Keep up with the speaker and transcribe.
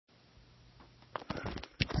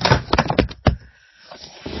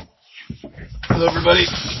Hello everybody,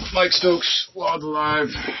 Mike Stokes, Log Live.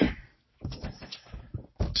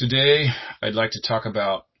 Today I'd like to talk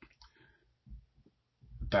about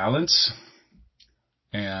balance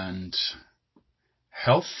and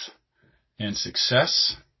health and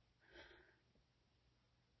success.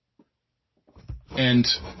 And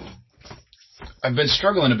I've been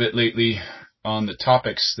struggling a bit lately on the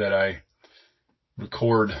topics that I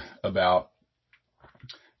record about.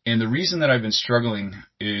 And the reason that I've been struggling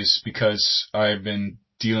is because I've been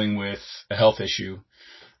dealing with a health issue.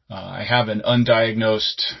 I have an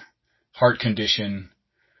undiagnosed heart condition,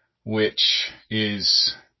 which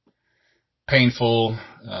is painful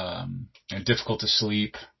and difficult to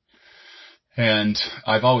sleep. And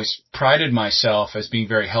I've always prided myself as being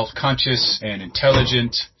very health conscious and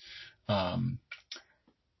intelligent, and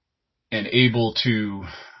able to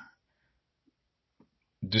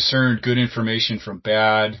discern good information from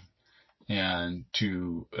bad and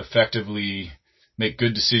to effectively make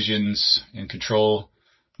good decisions and control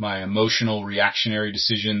my emotional reactionary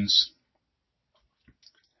decisions.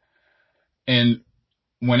 And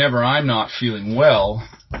whenever I'm not feeling well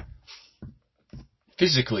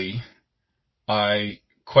physically, I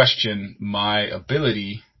question my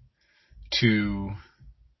ability to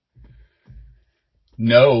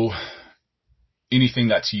know anything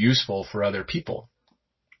that's useful for other people.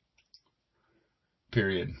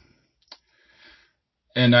 Period.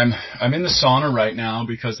 And I'm in the sauna right now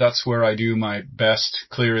because that's where I do my best,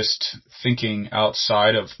 clearest thinking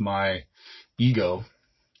outside of my ego.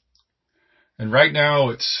 And right now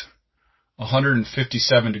it's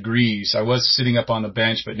 157 degrees. I was sitting up on the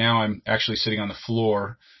bench, but now I'm actually sitting on the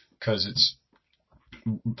floor because it's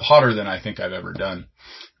hotter than I think I've ever done.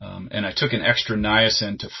 And I took an extra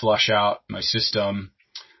niacin to flush out my system.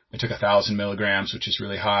 I took 1,000 milligrams, which is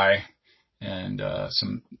really high, and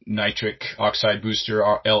some nitric oxide booster,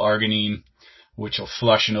 L-arginine, which will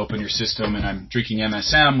flush and open your system. And I'm drinking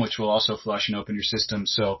MSM, which will also flush and open your system.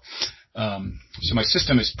 So my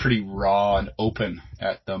system is pretty raw and open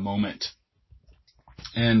at the moment.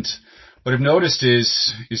 And what I've noticed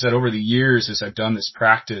is that over the years, as I've done this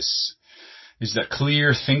practice, is that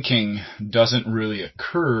clear thinking doesn't really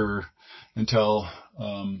occur until,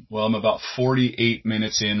 I'm about 48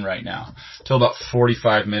 minutes in right now, till about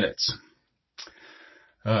 45 minutes.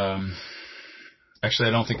 Actually,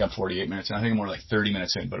 I don't think I'm 48 minutes in. I think I'm more like 30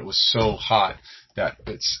 minutes in, but it was so hot that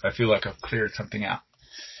I feel like I've cleared something out.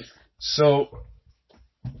 So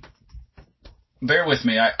bear with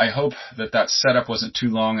me. I hope that setup wasn't too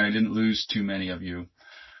long and I didn't lose too many of you.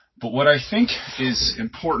 But what I think is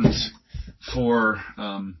important for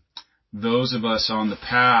those of us on the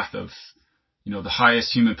path of, the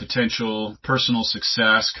highest human potential, personal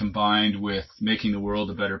success combined with making the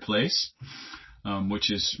world a better place,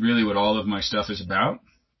 which is really what all of my stuff is about.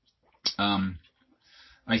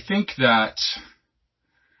 I think that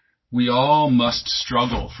we all must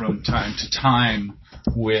struggle from time to time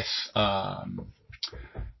with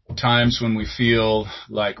times when we feel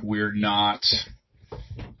like we're not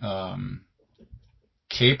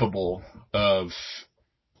capable of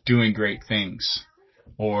doing great things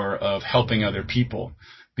or of helping other people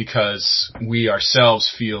because we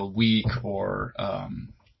ourselves feel weak or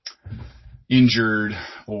injured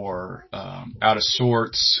or out of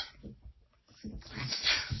sorts.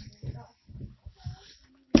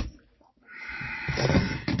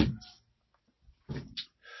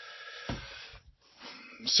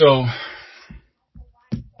 So,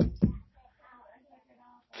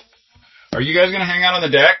 are you guys going to hang out on the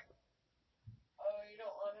deck?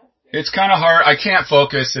 It's kind of hard. I can't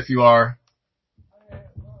focus if you are.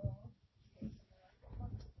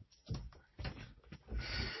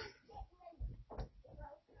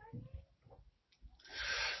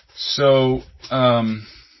 So, I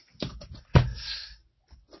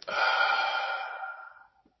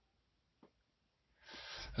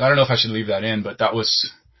don't know if I should leave that in, but that was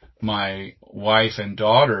my wife and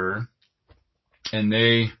daughter, and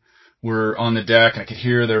they were on the deck, and I could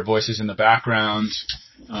hear their voices in the background.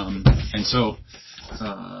 And so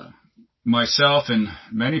myself and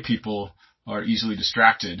many people are easily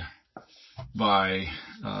distracted by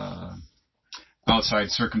outside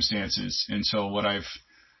circumstances. And so what I've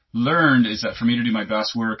learned is that for me to do my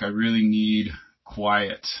best work, I really need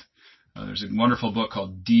quiet. There's a wonderful book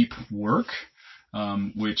called Deep Work,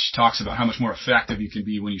 which talks about how much more effective you can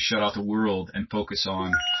be when you shut out the world and focus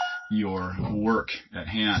on your work at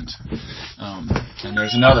hand. And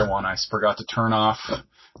there's another one. I forgot to turn off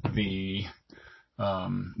the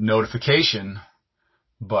notification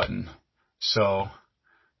button. So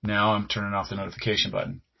now I'm turning off the notification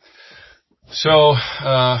button. So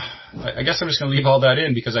I guess I'm just going to leave all that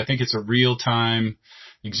in because I think it's a real-time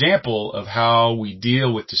example of how we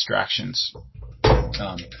deal with distractions.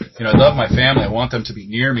 I love my family. I want them to be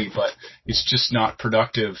near me, but it's just not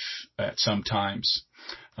productive at some times.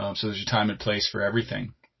 So there's a time and place for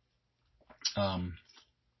everything.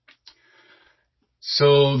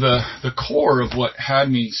 So the core of what had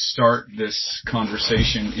me start this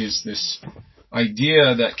conversation is this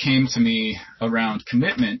idea that came to me around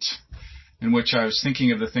commitment, in which I was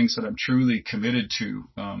thinking of the things that I'm truly committed to,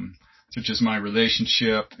 such as my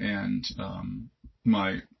relationship and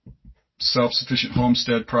my self-sufficient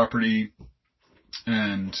homestead property.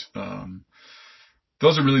 And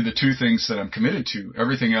those are really the two things that I'm committed to.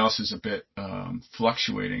 Everything else is a bit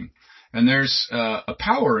fluctuating. And there's a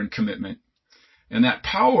power in commitment. And that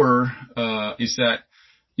power is that,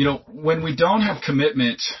 when we don't have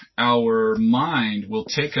commitment, our mind will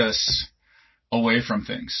take us away from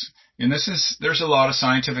things. And there's a lot of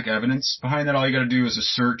scientific evidence behind that. All you got to do is a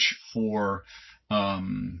search for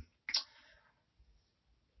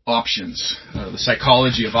options, the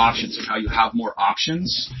psychology of options, and how you have more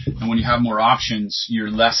options. And when you have more options, you're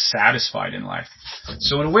less satisfied in life.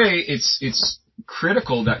 So in a way, it's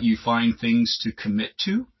critical that you find things to commit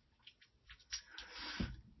to.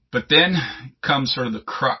 But then comes sort of the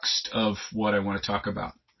crux of what I want to talk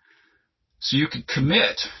about. So you could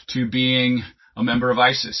commit to being a member of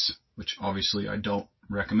ISIS, which obviously I don't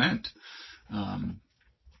recommend.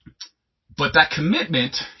 But that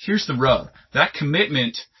commitment, here's the rub. That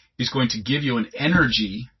commitment is going to give you an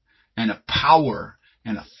energy and a power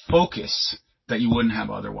and a focus that you wouldn't have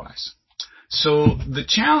otherwise. So the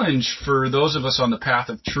challenge for those of us on the path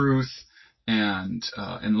of truth and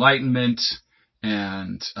enlightenment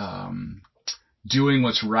and doing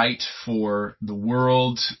what's right for the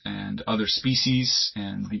world and other species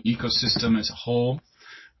and the ecosystem as a whole,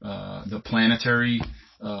 the planetary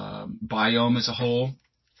biome as a whole.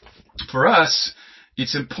 For us,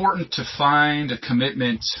 it's important to find a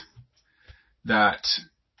commitment that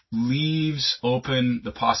leaves open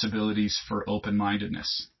the possibilities for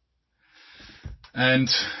open-mindedness. And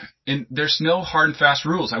there's no hard and fast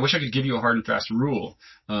rules. I wish I could give you a hard and fast rule.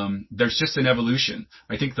 There's just an evolution.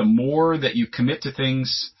 I think the more that you commit to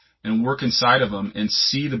things and work inside of them and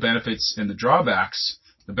see the benefits and the drawbacks,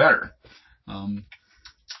 the better.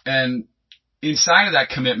 And inside of that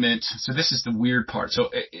commitment, so this is the weird part.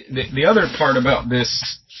 So the other part about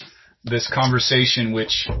this conversation,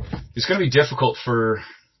 which is going to be difficult for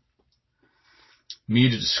me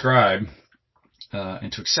to describe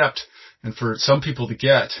and to accept, and for some people to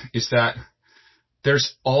get, is that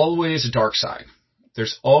there's always a dark side.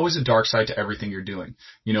 There's always a dark side to everything you're doing.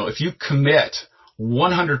 If you commit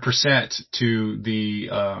 100% to the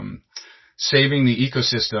saving the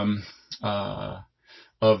ecosystem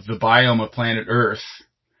of the biome of planet Earth,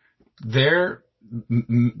 there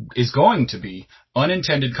is going to be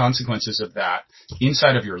unintended consequences of that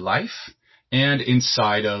inside of your life and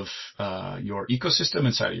inside of your ecosystem,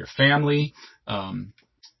 inside of your family. And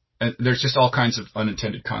there's just all kinds of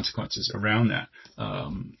unintended consequences around that.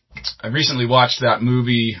 I recently watched that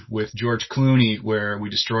movie with George Clooney where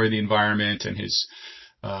we destroy the environment and his,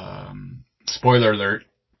 spoiler alert.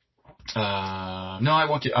 No, I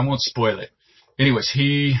won't spoil it. Anyways,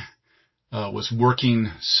 he was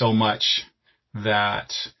working so much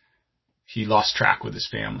that he lost track with his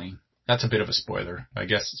family. That's a bit of a spoiler, I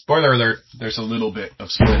guess. Spoiler alert, there's a little bit of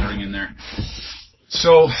spoilering in there.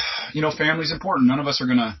 So, family's important. None of us are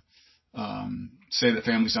going to say that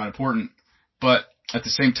family's not important. But at the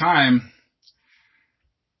same time,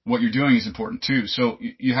 what you're doing is important too. So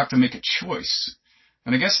you have to make a choice.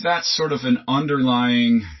 And I guess that's sort of an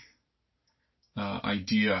underlying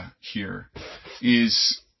idea here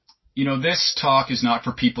is, this talk is not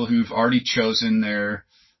for people who've already chosen their,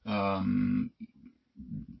 and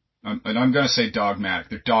I'm going to say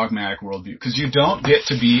their dogmatic worldview, because you don't get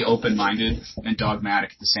to be open-minded and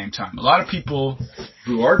dogmatic at the same time. A lot of people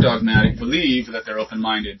who are dogmatic believe that they're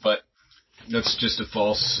open-minded, but that's just a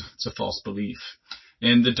false belief.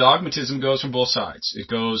 And the dogmatism goes from both sides. It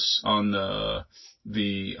goes on the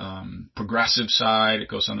progressive side. It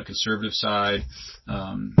goes on the conservative side.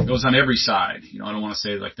 It goes on every side. I don't want to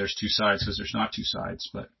say like there's two sides because there's not two sides,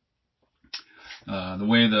 but the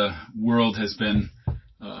way the world has been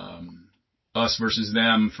us versus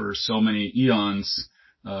them for so many eons,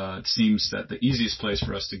 it seems that the easiest place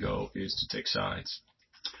for us to go is to take sides.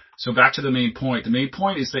 So back to the main point. The main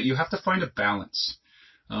point is that you have to find a balance.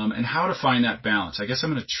 And how to find that balance. I guess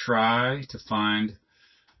I'm going to try to find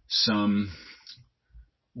some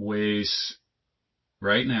ways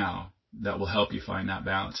right now that will help you find that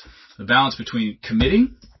balance. The balance between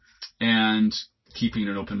committing and keeping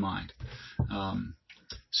an open mind.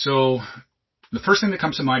 So the first thing that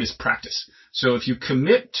comes to mind is practice. So if you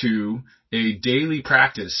commit to a daily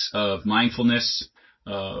practice of mindfulness,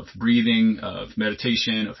 of breathing, of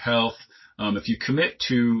meditation, of health, if you commit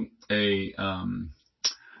to a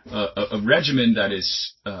regimen that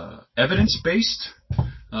is evidence-based,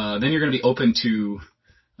 then you're going to be open to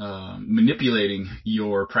manipulating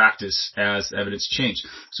your practice as evidence change.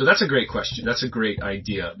 So that's a great question. That's a great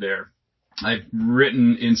idea there. I've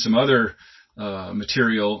written in some other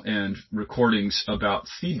material and recordings about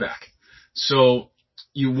feedback. So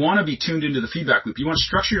you want to be tuned into the feedback loop. You want to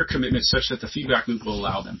structure your commitment such that the feedback loop will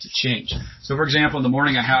allow them to change. So for example, in the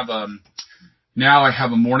morning I have now I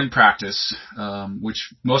have a morning practice,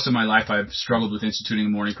 which most of my life I've struggled with instituting a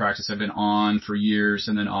morning practice. I've been on for years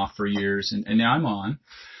and then off for years, and now I'm on.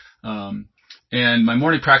 And my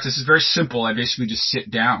morning practice is very simple. I basically just sit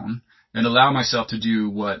down and allow myself to do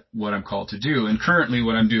what I'm called to do. And currently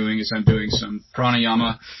what I'm doing is I'm doing some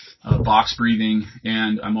pranayama, box breathing,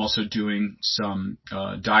 and I'm also doing some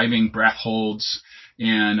diving breath holds,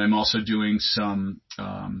 and I'm also doing some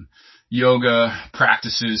yoga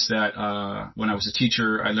practices that when I was a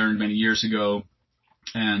teacher I learned many years ago.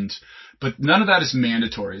 But none of that is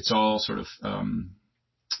mandatory. It's all sort of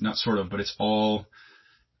not sort of, but it's all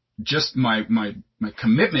just my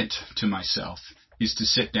commitment to myself is to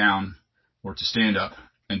sit down or to stand up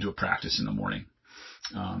and do a practice in the morning.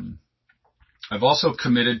 I've also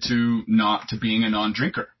committed to being a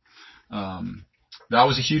non-drinker. That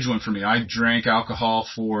was a huge one for me. I drank alcohol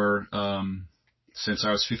for since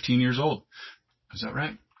I was 15 years old. Is that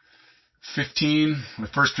right? 15. My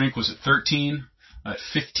first drink was at 13. At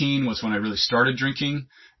 15 was when I really started drinking.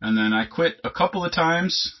 And then I quit a couple of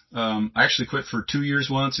times. I actually quit for 2 years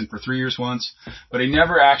once and for 3 years once. But I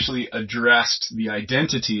never actually addressed the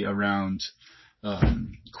identity around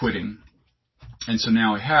quitting. And so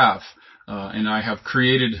now I have. And I have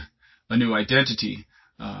created a new identity.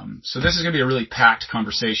 So this is going to be a really packed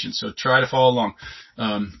conversation. So try to follow along.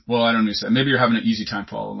 Well, I don't know. Maybe you're having an easy time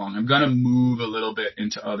following along. I'm going to move a little bit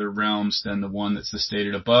into other realms than the one that's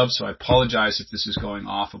stated above. So I apologize if this is going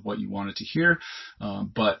off of what you wanted to hear.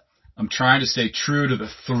 But I'm trying to stay true to the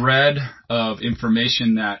thread of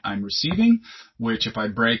information that I'm receiving, which if I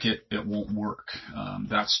break it, it won't work.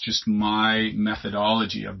 That's just my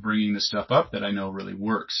methodology of bringing the stuff up that I know really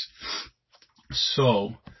works.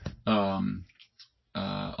 So,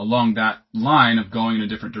 along that line of going in a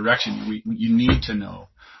different direction, you need to know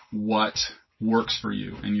what works for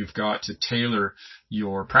you, and you've got to tailor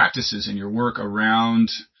your practices and your work around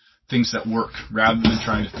things that work rather than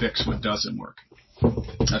trying to fix what doesn't work.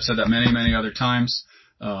 I've said that many, many other times,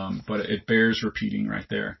 but it bears repeating right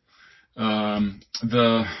there.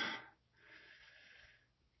 The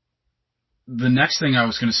next thing I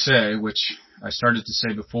was going to say, which I started to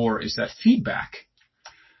say before, is that feedback.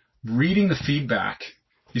 Reading the feedback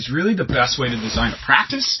is really the best way to design a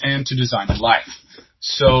practice and to design a life.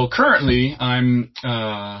 So currently, I'm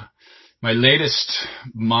my latest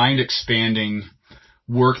mind-expanding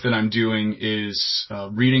work that I'm doing is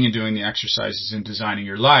reading and doing the exercises in Designing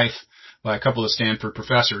Your Life by a couple of Stanford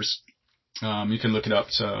professors. You can look it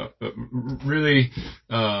up. So really,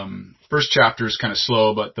 first chapter is kind of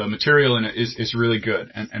slow, but the material in it is really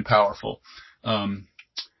good and powerful.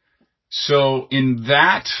 So in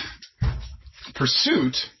that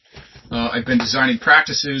pursuit, I've been designing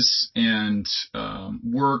practices and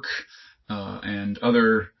work and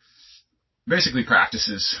other basically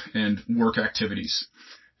practices and work activities.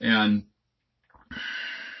 And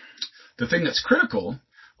the thing that's critical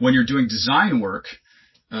when you're doing design work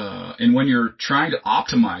and when you're trying to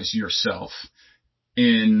optimize yourself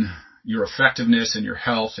in your effectiveness and your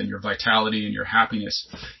health and your vitality and your happiness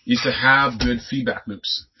is to have good feedback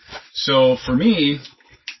loops. So for me,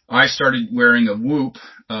 I started wearing a Whoop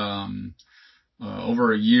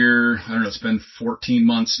over a year. I don't know, it's been 14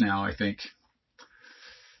 months now, I think.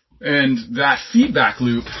 And that feedback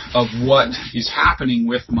loop of what is happening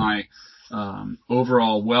with my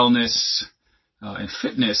overall wellness and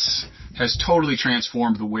fitness has totally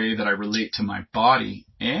transformed the way that I relate to my body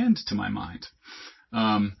and to my mind.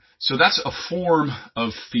 So that's a form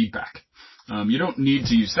of feedback. You don't need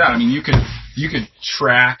to use that. I mean, you could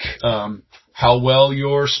track how well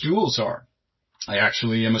your stools are. I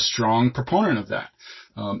actually am a strong proponent of that.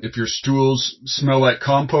 If your stools smell like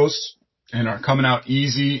compost and are coming out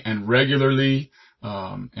easy and regularly,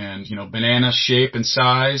 and banana shape and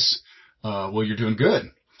size, well, you're doing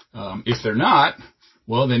good. If they're not,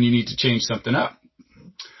 well, then you need to change something up.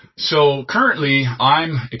 So currently,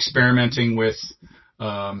 I'm experimenting with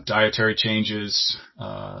dietary changes,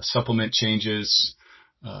 supplement changes,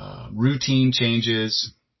 routine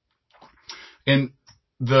changes. And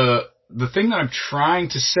the thing that I'm trying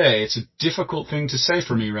to say, it's a difficult thing to say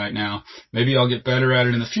for me right now, maybe I'll get better at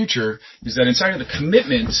it in the future, is that inside of the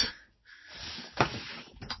commitment,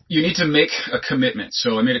 you need to make a commitment.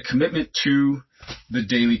 So I made a commitment to the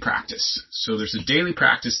daily practice. So there's a daily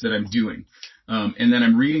practice that I'm doing, and then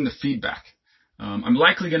I'm reading the feedback. I'm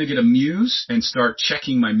likely going to get a Muse and start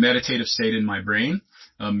checking my meditative state in my brain.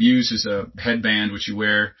 Muse is a headband which you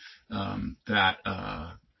wear that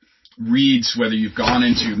reads whether you've gone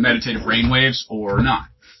into meditative brainwaves or not.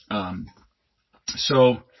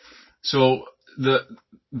 So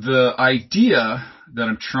the idea that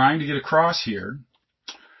I'm trying to get across here,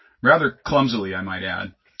 rather clumsily I might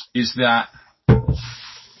add, is that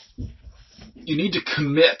you need to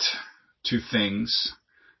commit to things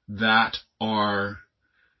that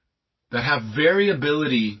have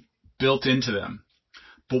variability built into them,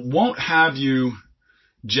 but won't have you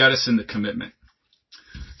jettison the commitment.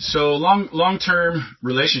 So long-term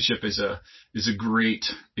relationship is a great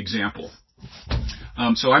example.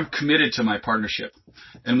 So I'm committed to my partnership,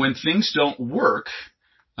 and when things don't work,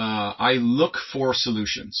 I look for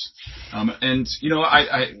solutions. And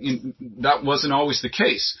that wasn't always the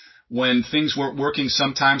case. When things weren't working,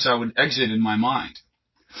 sometimes I would exit in my mind.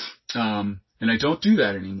 And I don't do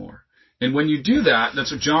that anymore. And when you do that,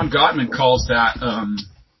 that's what John Gottman calls that,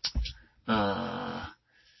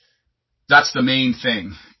 that's the main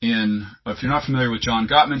thing. If you're not familiar with John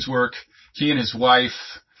Gottman's work, he and his wife,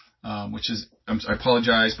 I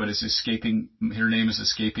apologize, but her name is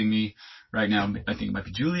escaping me right now. I think it might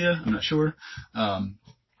be Julia. I'm not sure.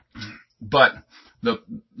 But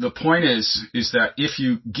the point is that if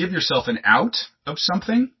you give yourself an out of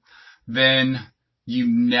something, then you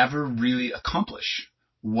never really accomplish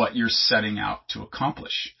what you're setting out to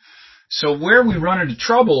accomplish. So where we run into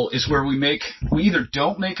trouble is where we either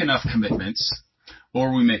don't make enough commitments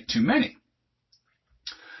or we make too many.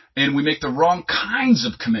 And we make the wrong kinds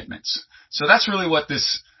of commitments. So that's really what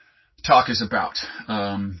this talk is about.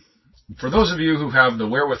 For those of you who have the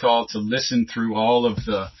wherewithal to listen through all of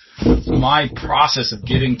my process of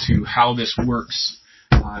getting to how this works,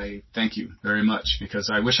 I thank you very much,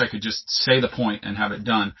 because I wish I could just say the point and have it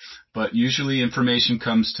done. But usually information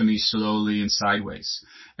comes to me slowly and sideways.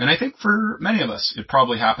 And I think for many of us, it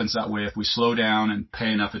probably happens that way if we slow down and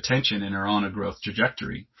pay enough attention and are on a growth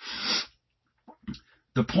trajectory.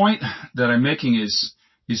 The point that I'm making is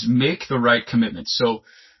make the right commitments. So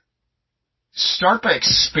start by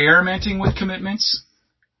experimenting with commitments.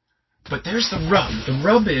 But there's the rub. The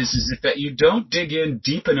rub is that you don't dig in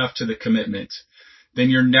deep enough to the commitment, then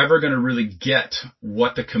you're never going to really get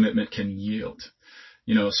what the commitment can yield.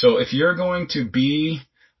 So if you're going to be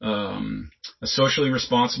a socially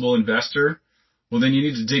responsible investor, well, then you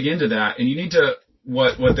need to dig into that, and you need to,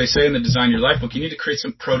 what they say in the Design Your Life book, you need to create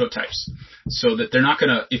some prototypes so that they're not going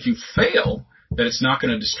to, if you fail, that it's not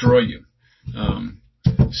going to destroy you.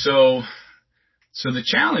 So the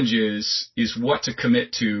challenge is what to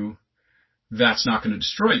commit to that's not going to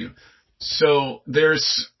destroy you. So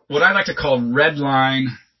there's what I like to call red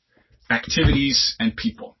line activities and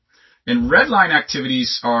people. And red line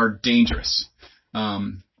activities are dangerous.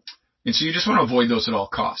 And so you just want to avoid those at all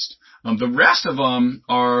costs. The rest of them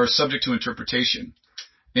are subject to interpretation.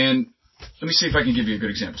 And let me see if I can give you a good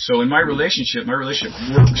example. So in my relationship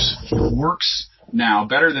works now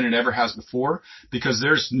better than it ever has before because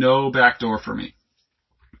there's no back door for me.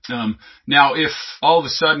 Now, if all of a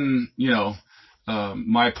sudden,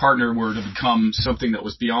 my partner were to become something that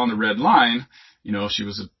was beyond the red line, she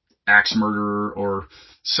was an axe murderer or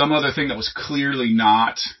some other thing that was clearly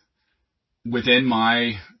not within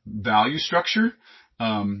my value structure,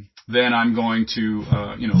 then I'm going to,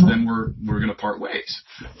 then we're going to part ways.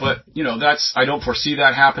 But, I don't foresee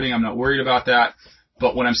that happening. I'm not worried about that.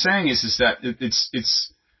 But what I'm saying is that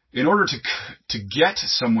it's in order to get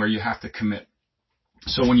somewhere, you have to commit.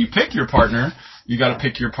 So when you pick your partner, you got to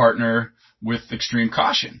pick your partner with extreme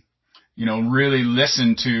caution. Really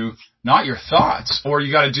listen to not your thoughts, or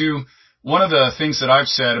you got to do one of the things that I've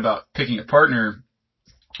said about picking a partner,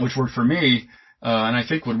 which worked for me, and I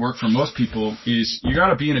think would work for most people, is you got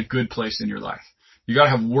to be in a good place in your life. You got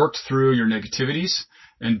to have worked through your negativities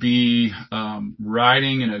and be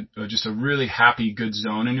riding in just a really happy, good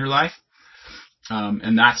zone in your life.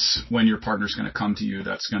 And that's when your partner's going to come to you.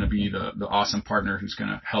 That's going to be the awesome partner who's going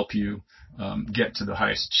to help you get to the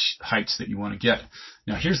highest heights that you want to get.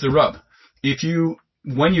 Now, here's the rub.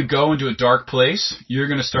 When you go into a dark place, you're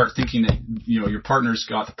going to start thinking that, your partner's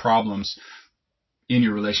got the problems in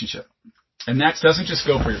your relationship. And that doesn't just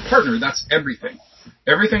go for your partner, that's everything.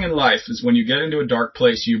 Everything in life is when you get into a dark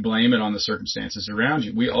place, you blame it on the circumstances around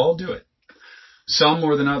you. We all do it. Some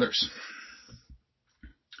more than others.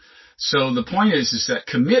 So the point is that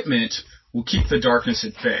commitment will keep the darkness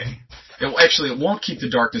at bay. It won't keep the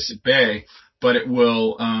darkness at bay, but it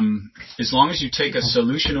will, as long as you take a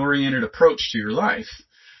solution-oriented approach to your life,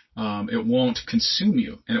 it won't consume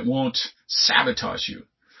you and it won't sabotage you.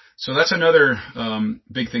 So that's another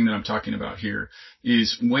big thing that I'm talking about here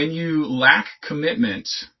is when you lack commitment,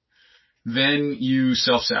 then you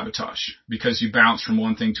self-sabotage because you bounce from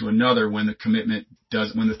one thing to another when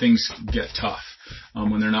the things get tough,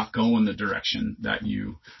 when they're not going the direction that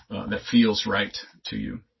that feels right to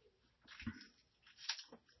you.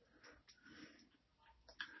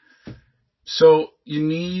 So you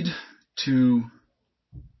need to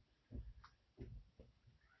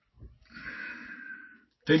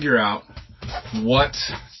figure out let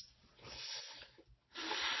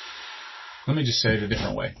me just say it a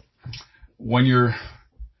different way. When you're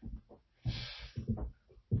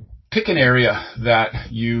pick an area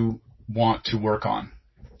that you want to work on.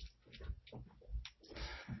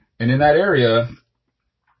 And in that area,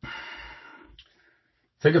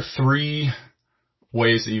 think of 3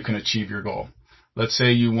 ways that you can achieve your goal. Let's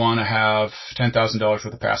say you want to have $10,000 worth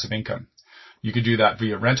of passive income. You could do that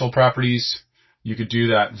via rental properties. You could do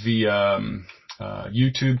that via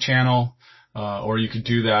YouTube channel, or you could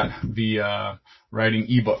do that via writing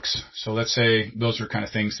ebooks. So let's say those are kind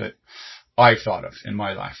of things that I've thought of in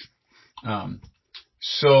my life.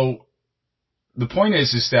 So the point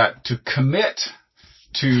is that to commit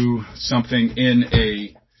to something in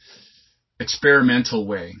a experimental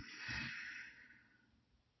way,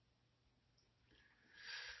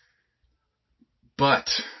 but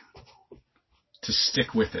to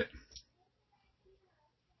stick with it.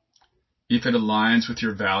 If it aligns with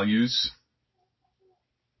your values,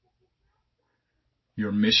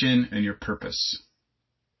 your mission, and your purpose.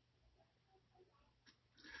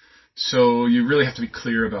 So you really have to be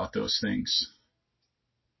clear about those things.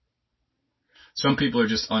 Some people are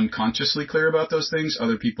just unconsciously clear about those things.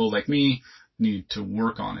 Other people, like me, need to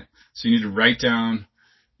work on it. So you need to write down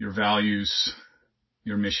your values,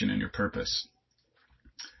 your mission, and your purpose.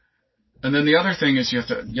 And then the other thing is you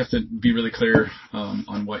have to be really clear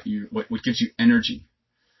on what gives you energy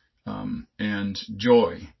and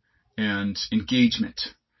joy and engagement.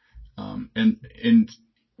 And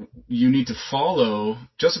you need to follow.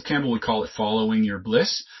 Joseph Campbell would call it following your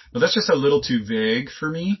bliss, but that's just a little too vague for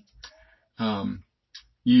me.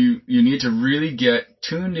 You need to really get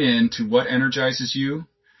tuned in to what energizes you,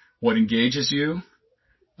 what engages you,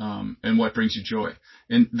 and what brings you joy.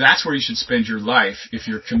 And that's where you should spend your life if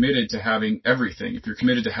you're committed to having everything, if you're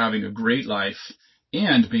committed to having a great life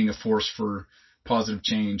and being a force for positive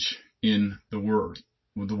change in the world.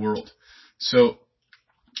 So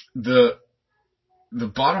the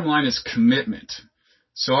bottom line is commitment.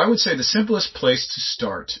 So I would say the simplest place to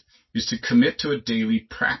start is to commit to a daily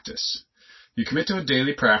practice. You commit to a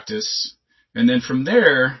daily practice, and then from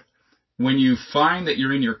there, when you find that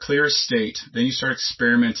you're in your clearest state, then you start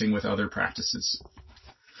experimenting with other practices.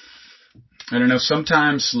 I don't know,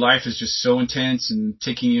 sometimes life is just so intense and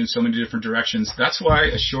taking you in so many different directions. That's why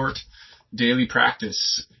a short daily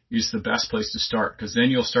practice is the best place to start, because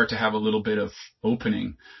then you'll start to have a little bit of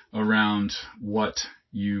opening around what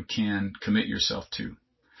you can commit yourself to.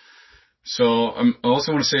 So I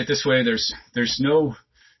also want to say it this way, there's no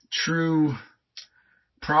true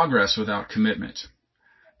progress without commitment.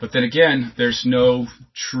 But then again, there's no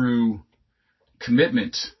true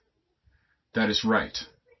commitment that is right.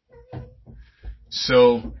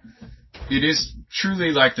 So it is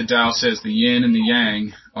truly like the Tao says, the yin and the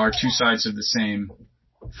yang are 2 sides of the same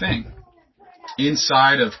thing.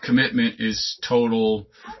 Inside of commitment is total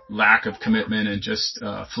lack of commitment and just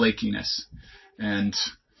flakiness. And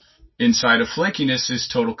inside of flakiness is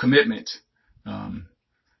total commitment.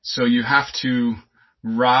 So you have to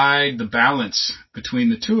ride the balance between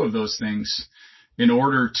the 2 of those things in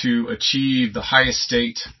order to achieve the highest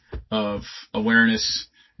state of awareness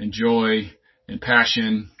and joy and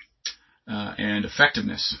passion and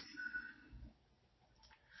effectiveness.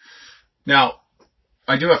 Now,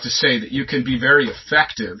 I do have to say that you can be very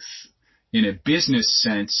effective in a business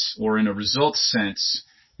sense or in a results sense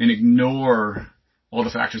and ignore all the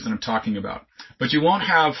factors that I'm talking about. But you won't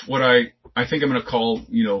have what I think I'm going to call,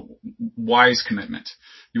 wise commitment.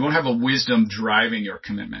 You won't have a wisdom driving your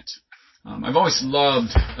commitment. I've always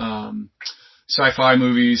loved sci-fi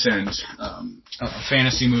movies and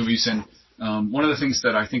fantasy movies, and one of the things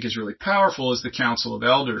that I think is really powerful is the Council of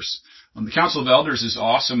Elders. The Council of Elders is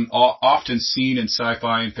often seen in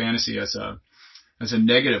sci-fi and fantasy as as a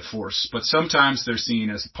negative force, but sometimes they're seen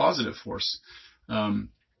as a positive force.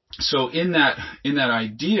 So in that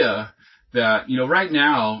idea that, right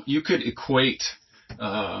now you could equate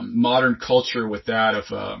modern culture with that of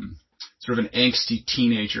sort of an angsty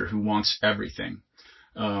teenager who wants everything.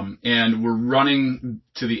 And we're running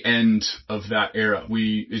to the end of that era.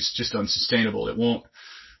 It's just unsustainable. It won't,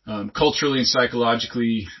 culturally and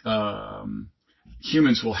psychologically,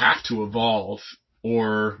 humans will have to evolve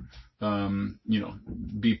or,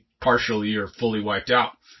 be partially or fully wiped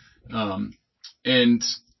out. And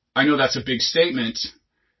I know that's a big statement,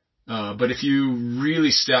 but if you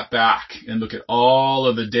really step back and look at all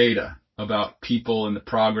of the data about people and the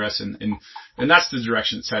progress and that's the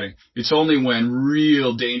direction it's heading. It's only when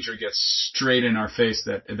real danger gets straight in our face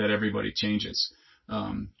that everybody changes.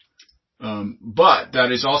 But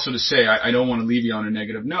that is also to say, I don't want to leave you on a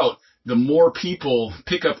negative note. The more people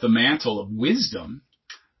pick up the mantle of wisdom,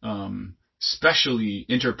 especially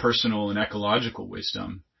interpersonal and ecological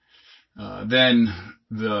wisdom, then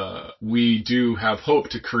we do have hope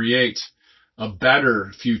to create a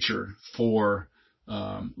better future for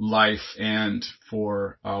life and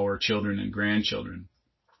for our children and grandchildren.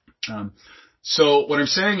 So what I'm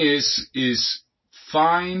saying is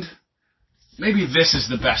find, maybe this is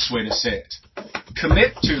the best way to say it.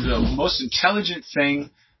 Commit to the most intelligent thing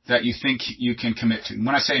that you think you can commit to. And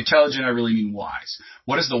when I say intelligent, I really mean wise.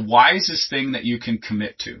 What is the wisest thing that you can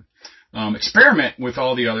commit to? Experiment with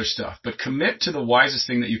all the other stuff, but commit to the wisest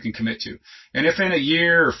thing that you can commit to. And if in a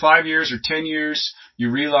year or 5 years or 10 years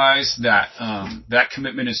you realize that that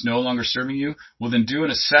commitment is no longer serving you, well then do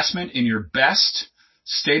an assessment in your best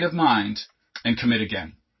state of mind and commit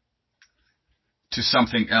again to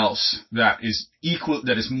something else that is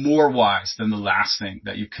more wise than the last thing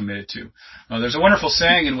that you committed to. There's a wonderful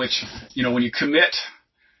saying in which, when you commit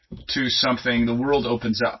to something, the world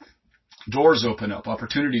opens up. Doors open up,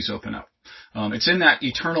 opportunities open up. It's in that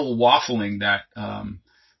eternal waffling that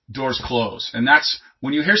doors close. And that's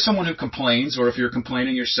when you hear someone who complains, or if you're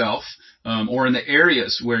complaining yourself, or in the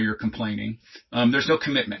areas where you're complaining, there's no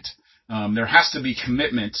commitment. There has to be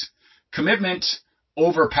commitment. Commitment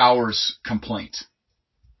overpowers complaint.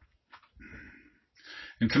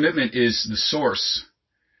 And commitment is the source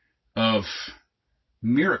of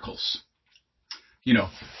miracles.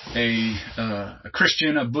 A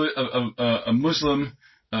Christian, a Muslim,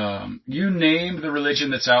 you name the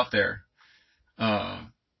religion that's out there.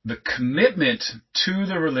 The commitment to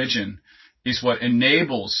the religion is what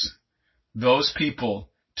enables those people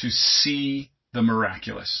to see the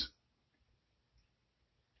miraculous.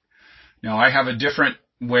 Now, I have a different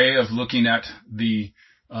way of looking at the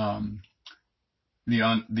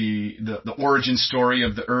origin story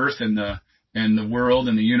of the earth and the world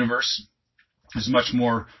and the universe. Is much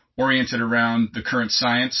more oriented around the current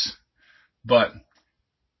science, but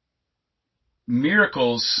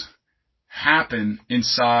miracles happen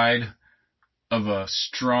inside of a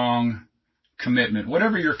strong commitment,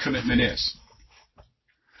 whatever your commitment is.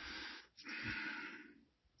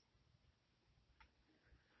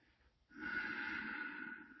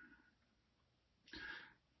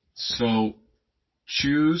 So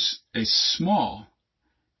choose a small,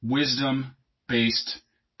 wisdom-based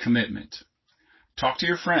commitment. Talk to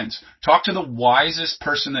your friends. Talk to the wisest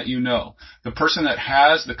person that you know. The person that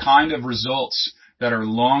has the kind of results that are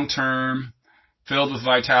long-term, filled with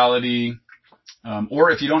vitality.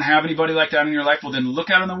 Or if you don't have anybody like that in your life, well then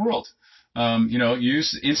look out in the world.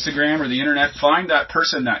 Use Instagram or the internet. Find that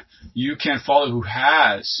person that you can follow who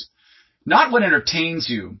has not what entertains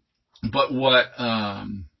you, but what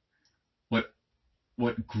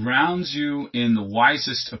grounds you in the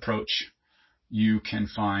wisest approach you can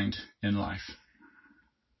find in life.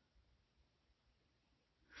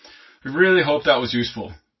 I really hope that was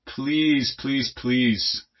useful. Please, please,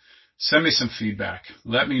 please send me some feedback.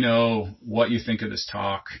 Let me know what you think of this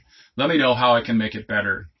talk. Let me know how I can make it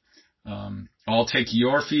better. I'll take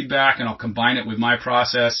your feedback and I'll combine it with my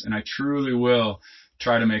process, and I truly will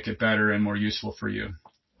try to make it better and more useful for you.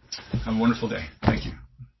 Have a wonderful day.